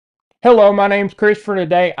Hello, my name's Christopher.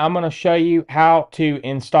 Today I'm going to show you how to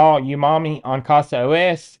install Umami on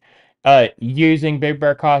CasaOS using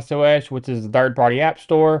BigBearCasaOS, which is a third-party app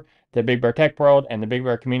store that BigBearTechWorld and the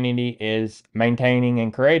BigBearCommunity is maintaining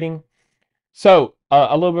and creating. So,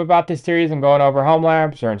 a little bit about this series, I'm going over home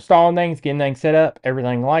labs or installing things, getting things set up,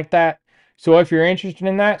 everything like that. So if you're interested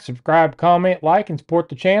in that, subscribe, comment, like, and support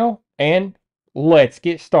the channel, and let's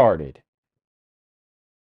get started.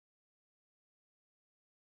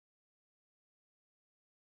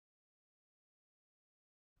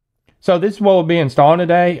 So this is what we'll be installing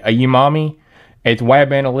today, a Umami. It's web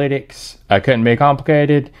analytics. Couldn't be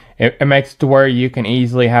complicated. It makes it to where you can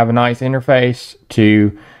easily have a nice interface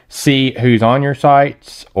to see who's on your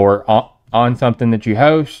sites or on something that you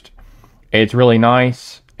host. It's really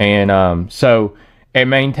nice. And so it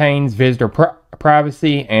maintains visitor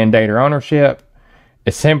privacy and data ownership.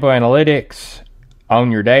 It's simple analytics,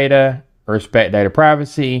 own your data, respect data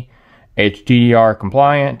privacy. It's GDPR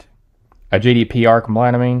compliant, I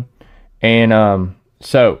mean. And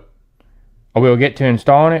so we'll get to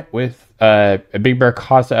installing it with a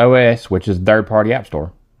BigBearCasaOS, which is a third-party app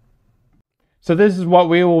store. So this is what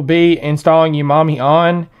we will be installing Umami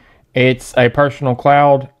on. It's a personal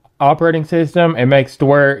cloud operating system. It makes to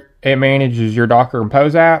where it manages your Docker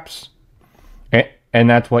Compose apps, and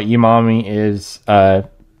that's what Umami is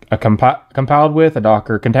compiled with, a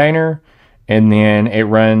Docker container, and then it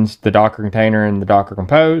runs the Docker container and the Docker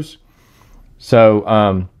Compose.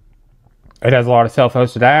 So it has a lot of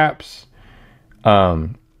self-hosted apps.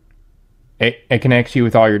 It connects you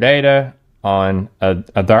with all your data on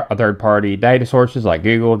a third-party data sources like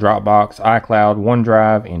Google, Dropbox, iCloud,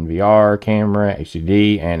 OneDrive, NVR, Camera,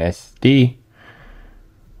 HDD, and SD.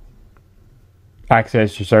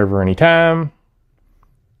 Access your server anytime.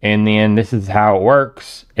 And then this is how it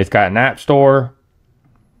works. It's got an app store.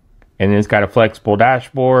 And then it's got a flexible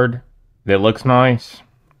dashboard that looks nice.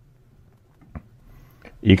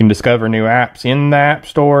 You can discover new apps in the App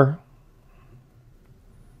Store.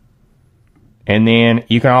 And then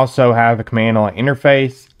you can also have a command line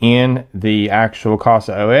interface in the actual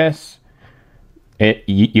CasaOS.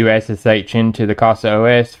 You SSH into the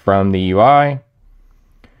CasaOS from the UI.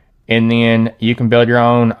 And then you can build your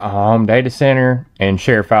own home data center and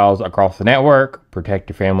share files across the network,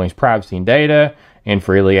 protect your family's privacy and data, and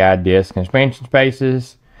freely add disk and expansion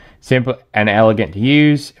spaces. Simple and elegant to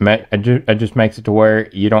use. It just makes it to where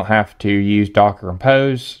you don't have to use Docker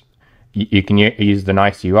Compose. You can use the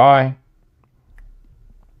nice UI.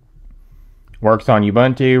 Works on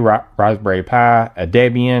Ubuntu, Raspberry Pi, a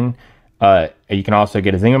Debian. You can also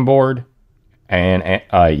get a Xeon board, and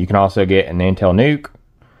you can also get an Intel NUC.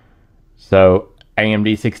 So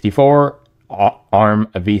AMD 64, ARM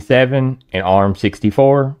V7, and ARM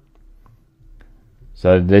 64.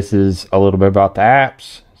 So this is a little bit about the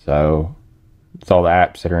apps. So it's all the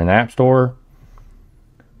apps that are in the App Store.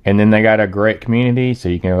 And then they got a great community, so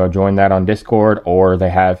you can go join that on Discord, or they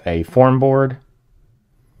have a forum board.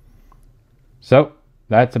 So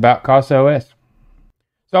that's about CasaOS.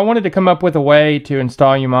 So I wanted to come up with a way to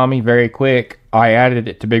install Umami very quick. I added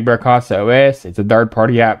it to BigBearCasaOS. It's a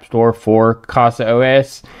third-party app store for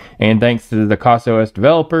CasaOS. And thanks to the CasaOS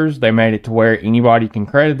developers, they made it to where anybody can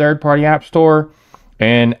create a third-party app store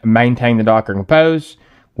and maintain the Docker Compose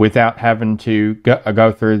without having to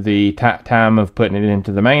go through the time of putting it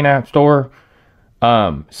into the main app store.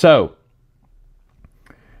 We're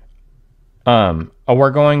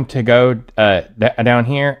going to go down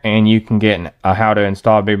here, and you can get how to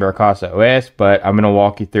install BigBearCasaOS, but I'm going to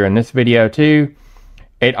walk you through in this video too.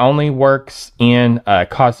 It only works in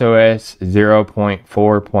CasaOS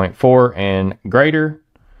 0.4.4 and greater.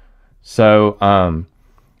 So I'm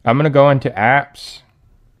going to go into apps.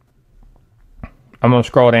 I'm going to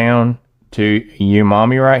scroll down to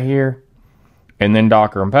Umami right here, and then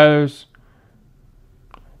Docker Compose.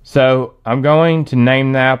 So I'm going to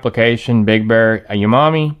name the application BigBear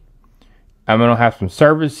Umami. I'm going to have some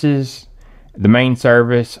services. The main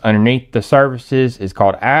service underneath the services is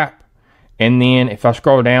called App. And then if I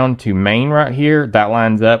scroll down to main right here, that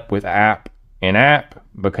lines up with App and App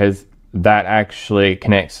because that actually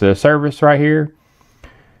connects to the service right here.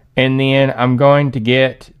 And then I'm going to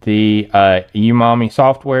get the Umami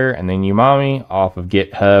software and then Umami off of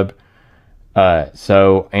GitHub.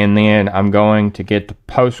 And then I'm going to get the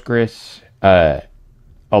Postgres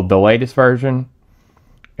of the latest version,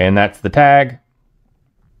 and that's the tag.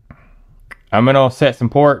 I'm going to set some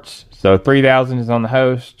ports. So 3000 is on the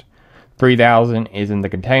host, 3000 is in the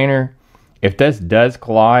container. If this does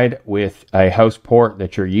collide with a host port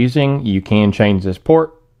that you're using, you can change this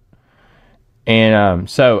port. And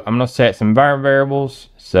so I'm going to set some environment variables.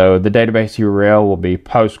 So the database URL will be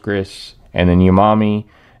Postgres and then Umami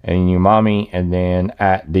and then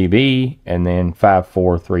 @db and then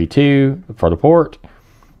 5432 for the port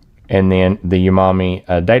and then the Umami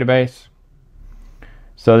database.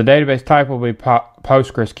 So the database type will be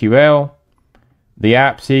PostgreSQL. The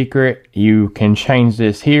app secret, you can change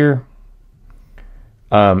this here.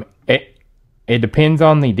 It depends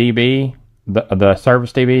on the DB, the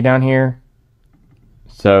service DB down here.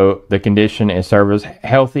 So the condition is service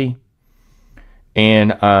healthy.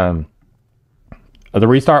 And the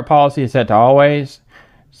restart policy is set to always.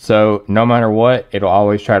 So no matter what, it'll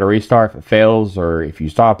always try to restart if it fails or if you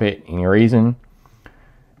stop it any reason.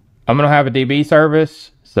 I'm going to have a DB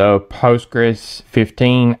service. So Postgres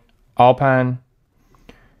 15 Alpine.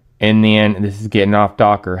 And then this is getting off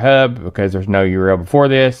Docker Hub because there's no URL before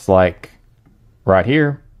this, like right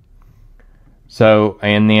here. So,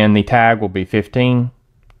 and then the tag will be 15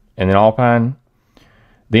 and then Alpine.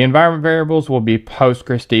 The environment variables will be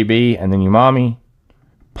PostgresDB and then Umami,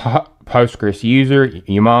 Postgres user,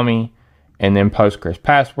 Umami, and then Postgres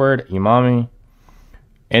password, Umami.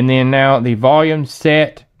 And then now the volume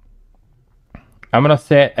set, I'm going to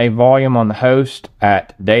set a volume on the host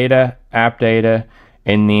at data, app data,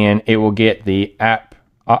 and then it will get the app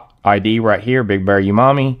ID right here,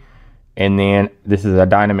 BigBearUmami. And then this is a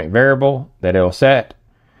dynamic variable that it'll set.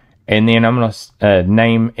 And then I'm going to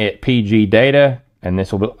name it PG data. And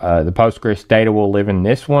this will be, the Postgres data will live in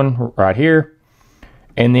this one right here.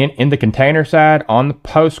 And then in the container side on the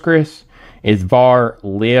Postgres is var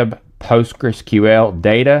lib PostgreSQL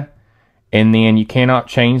data. And then you cannot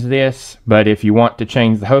change this, but if you want to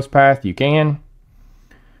change the host path, you can.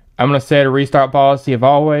 I'm going to set a restart policy of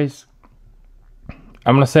always.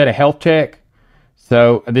 I'm going to set a health check.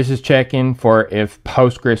 So this is checking for if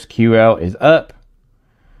PostgreSQL is up.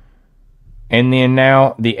 And then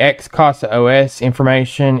now the CasaOS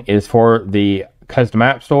information is for the custom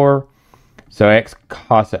app store. So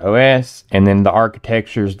CasaOS and then the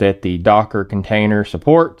architectures that the Docker container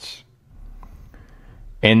supports.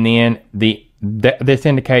 And then this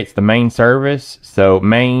indicates the main service. So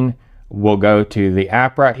main will go to the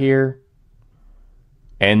app right here.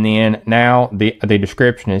 And then now the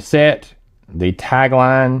description is set. The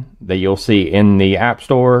tagline that you'll see in the App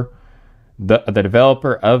Store. The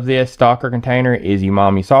developer of this Docker container is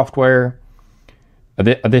Umami Software.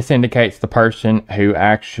 This indicates the person who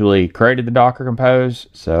actually created the Docker Compose.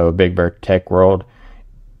 So BigBearTechWorld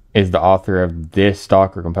is the author of this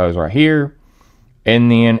Docker Compose right here.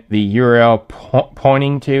 And then the URL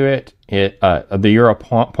pointing to it, the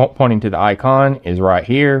URL pointing to the icon is right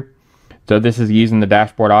here. So this is using the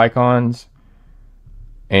dashboard icons.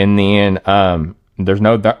 And then there's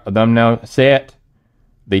no thumbnail set.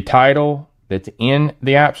 The title that's in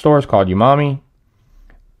the App Store is called Umami.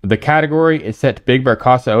 The category is set to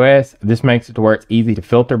BigBearCasaOS. This makes it to where it's easy to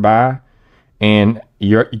filter by. And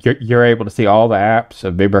you're able to see all the apps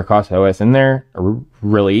of BigBearCasaOS in there.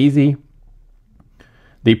 Really easy.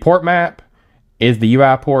 The port map is the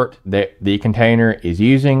UI port that the container is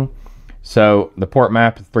using. So the port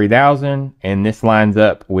map is 3000 and this lines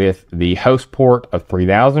up with the host port of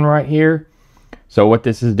 3000 right here. So what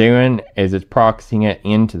this is doing is it's proxying it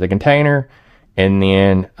into the container, and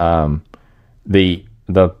then the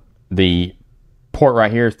port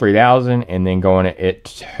right here is 3000 and then going it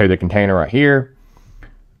to the container right here.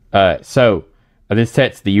 So this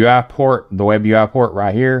sets the UI port, the web UI port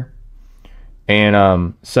right here.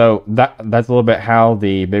 And so that's a little bit how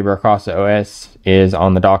the BigBearCasaOS is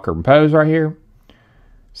on the Docker Compose right here.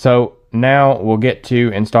 So now we'll get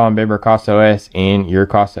to installing BigBearCasaOS in your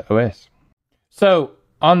CasaOS. So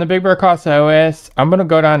on the BigBearCasaOS, I'm going to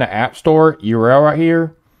go down to App Store URL right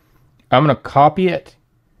here. I'm going to copy it.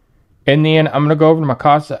 And then I'm going to go over to my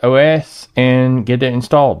CasaOS and get it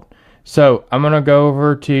installed. So I'm going to go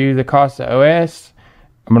over to the CasaOS.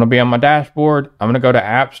 I'm going to be on my dashboard. I'm going to go to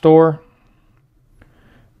App Store.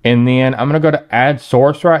 And then I'm going to go to add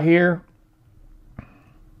source right here.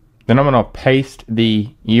 Then I'm going to paste the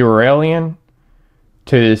URL in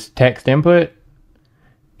to this text input.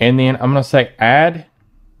 And then I'm going to say add.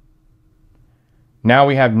 Now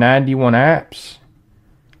we have 91 apps.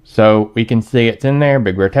 So we can see it's in there,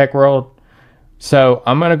 BigBearTechWorld. So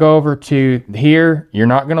I'm going to go over to here. You're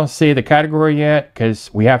not going to see the category yet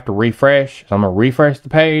because we have to refresh. So I'm going to refresh the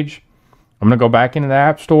page. I'm going to go back into the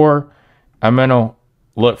App Store. I'm going to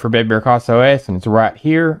look for BigBearCasaOS and it's right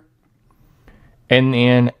here. And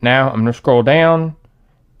then now I'm going to scroll down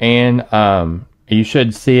and you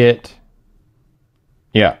should see it.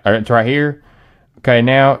 Yeah, it's right here. Okay,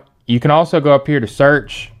 now you can also go up here to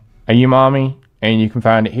search a Umami and you can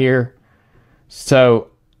find it here.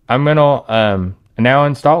 So I'm going to and now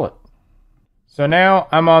install it. So now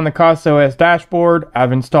I'm on the CasaOS dashboard.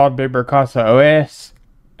 I've installed BigBearCasaOS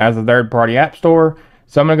as a third-party app store.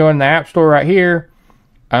 So I'm going to go in the app store right here.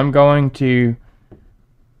 I'm going to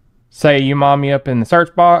say Umami up in the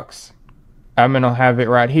search box. I'm going to have it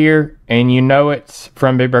right here. And you know it's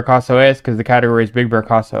from BigBearCasaOS because the category is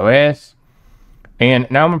BigBearCasaOS. And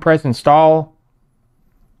now I'm going to press install.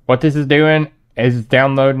 What this is doing is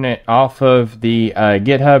downloading it off of the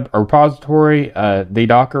GitHub repository, the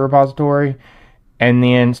Docker repository. And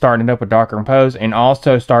then starting it up with Docker Compose, and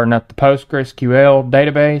also starting up the PostgreSQL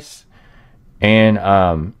database. And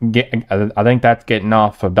I think that's getting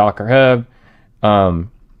off of Docker Hub.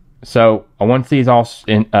 So once these all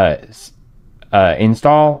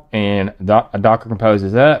install and Docker Compose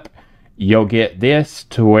is up, you'll get this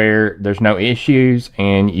to where there's no issues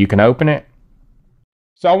and you can open it.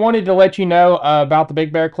 So I wanted to let you know about the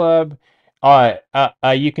Big Bear Club.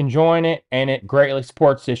 You can join it, and it greatly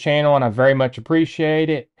supports this channel, and I very much appreciate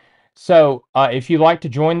it. So if you'd like to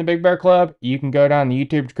join the Big Bear Club, you can go down the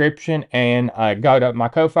YouTube description and go to my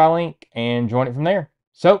Ko-Fi link and join it from there.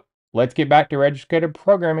 So let's get back to registered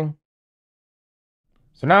programming.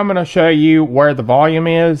 So now I'm going to show you where the volume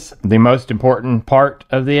is. The most important part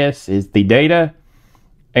of this is the data.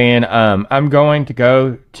 And I'm going to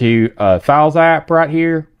go to Files app right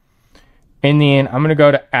here. And then I'm going to go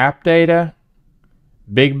to App Data,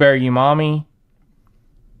 Big Bear Umami,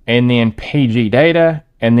 and then PG Data.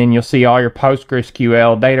 And then you'll see all your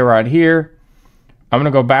PostgreSQL data right here. I'm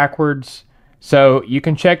going to go backwards. So you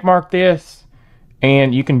can check mark this,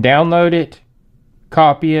 and you can download it,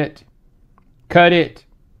 copy it, cut it,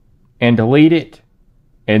 and delete it.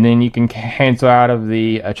 And then you can cancel out of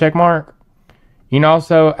the check mark. You can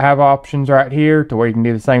also have options right here to where you can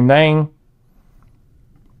do the same thing.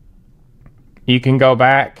 You can go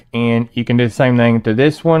back and you can do the same thing to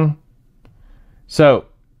this one. So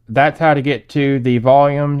that's how to get to the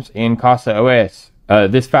volumes in CasaOS.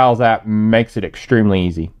 This Files app makes it extremely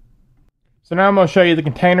easy. So now I'm going to show you the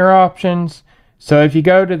container options. So if you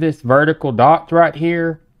go to this vertical dot right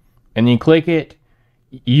here and you click it,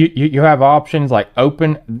 you have options like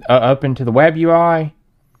open up into the web UI.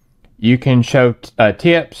 You can show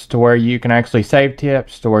tips to where you can actually save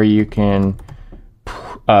tips, to where you can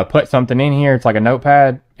put something in here. It's like a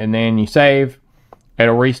notepad, and then you save.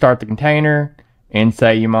 It'll restart the container and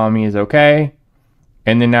say Umami is okay.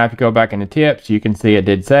 And then now if you go back into tips, you can see it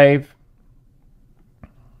did save.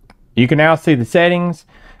 You can now see the settings.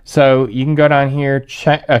 So you can go down here,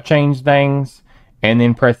 change things, and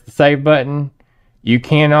then press the save button. You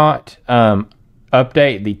cannot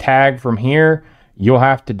update the tag from here. You'll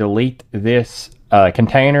have to delete this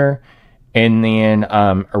container and then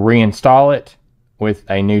reinstall it with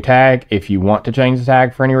a new tag if you want to change the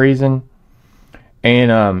tag for any reason.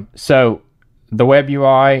 And so the web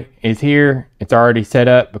UI is here. It's already set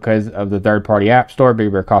up because of the third-party app store,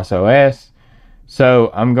 BigBearCasaOS.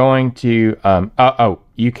 So I'm going to,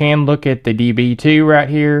 you can look at the DB2 right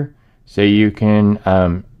here. So you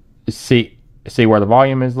can see where the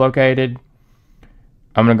volume is located.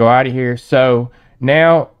 I'm going to go out of here. So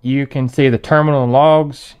now you can see the terminal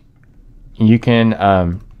logs. You can,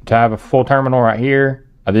 to have a full terminal right here.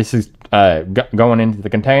 This is going into the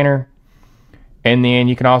container. And then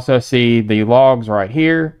you can also see the logs right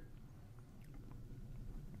here.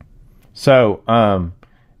 So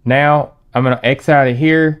now I'm going to X out of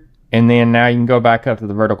here. And then now you can go back up to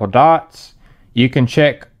the vertical dots. You can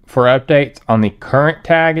check for updates on the current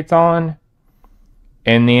tag it's on.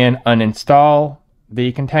 And then uninstall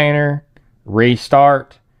the container,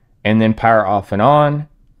 restart, and then power off and on.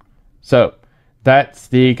 So that's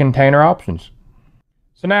the container options.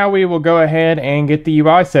 So now we will go ahead and get the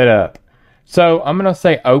UI set up. So I'm going to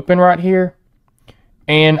say open right here.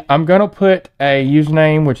 And I'm going to put a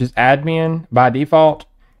username, which is admin by default,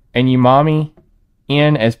 and Umami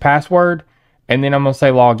in as password. And then I'm going to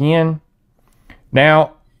say log in.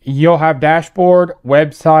 Now you'll have dashboard,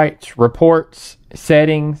 websites, reports,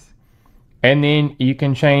 settings, and then you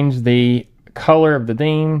can change the color of the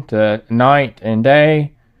theme to night and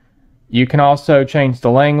day. You can also change the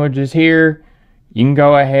languages here. You can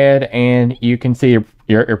go ahead and you can see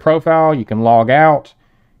your profile. You can log out.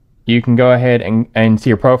 You can go ahead and see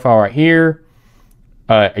your profile right here.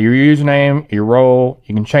 Your username, your role.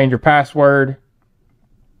 You can change your password.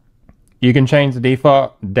 You can change the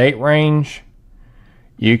default date range.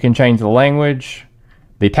 You can change the language,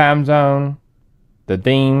 the time zone, the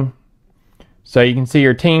theme. So you can see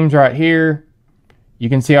your teams right here. You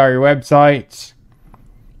can see all your websites.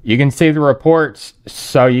 You can see the reports.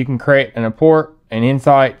 So you can create an report, an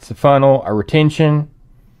insights, a funnel, a retention.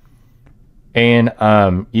 And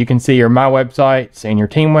you can see your My Websites and your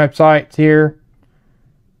team websites here.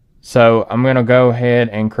 So I'm going to go ahead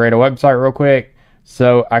and create a website real quick.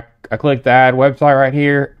 So I click the add website right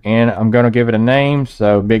here, and I'm going to give it a name.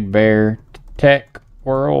 So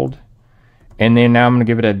BigBearTechWorld. And then now I'm going to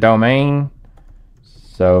give it a domain.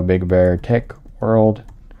 So BigBearTechWorld.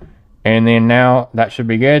 And then now that should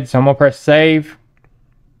be good. So I'm going to press save.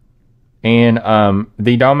 And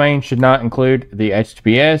the domain should not include the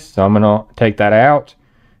HTTPS. So I'm going to take that out.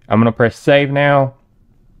 I'm going to press save now.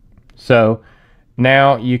 So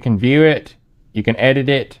now you can view it. You can edit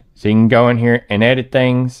it. So you can go in here and edit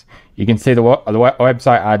things. You can see the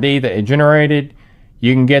website ID that it generated.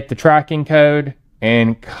 You can get the tracking code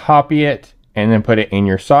and copy it and then put it in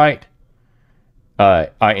your site.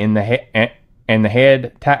 In the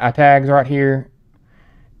head tags right here.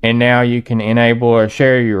 And now you can enable a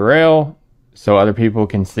share URL so other people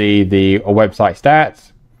can see the website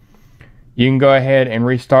stats. You can go ahead and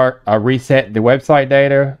reset the website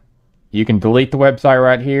data. You can delete the website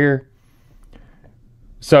right here.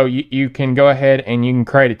 So you can go ahead and you can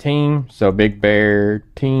create a team. So Big Bear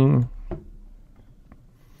team.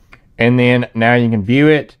 And then now you can view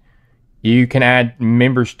it. You can add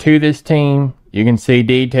members to this team. You can see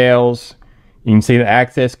details. You can see the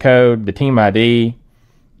access code, the team ID.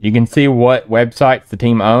 You can see what websites the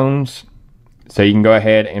team owns. So you can go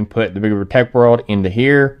ahead and put the BigBearTechWorld into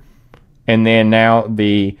here. And then now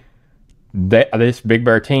this Big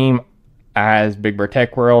Bear team as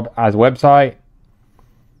BigBearTechWorld as a website.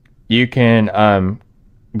 You can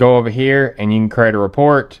go over here and you can create a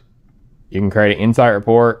report. You can create an insight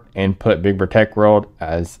report and put BigBearTechWorld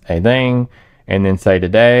as a thing. And then say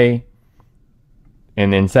today.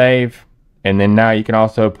 And then save. And then now you can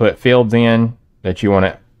also put fields in that you want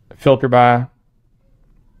to filter by.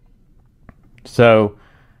 So,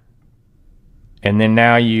 and then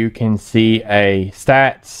now you can see a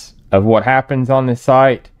stats of what happens on this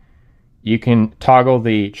site. You can toggle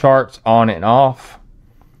the charts on and off.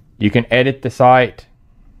 You can edit the site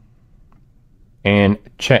and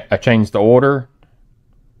change the order.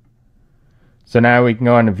 So now we can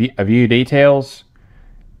go into view details.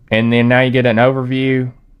 And then now you get an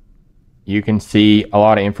overview. You can see a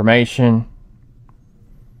lot of information.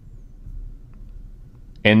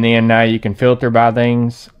 And then now you can filter by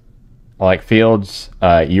things like fields,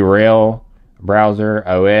 URL, browser,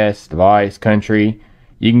 OS, device, country.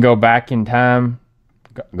 You can go back in time,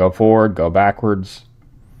 go forward, go backwards.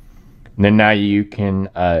 And then now you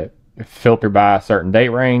can filter by a certain date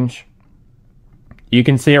range. You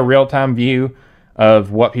can see a real-time view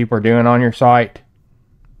of what people are doing on your site.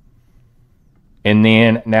 And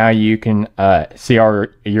then now you can see all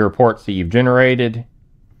your reports that you've generated.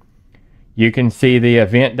 You can see the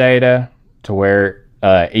event data to where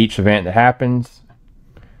each event that happens.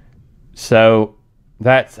 So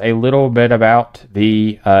that's a little bit about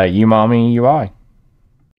the Umami UI.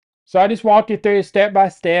 So I just walked you through step by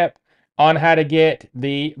step on how to get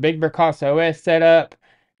the BigBearCasaOS set up,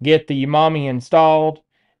 get the Umami installed,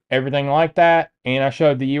 everything like that. And I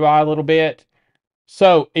showed the UI a little bit.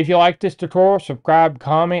 So if you like this tutorial, subscribe,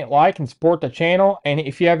 comment, like, and support the channel. And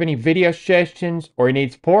if you have any video suggestions or you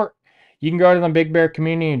need support, you can go to the Big Bear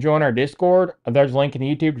community and join our Discord. There's a link in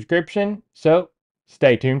the YouTube description. So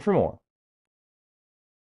stay tuned for more.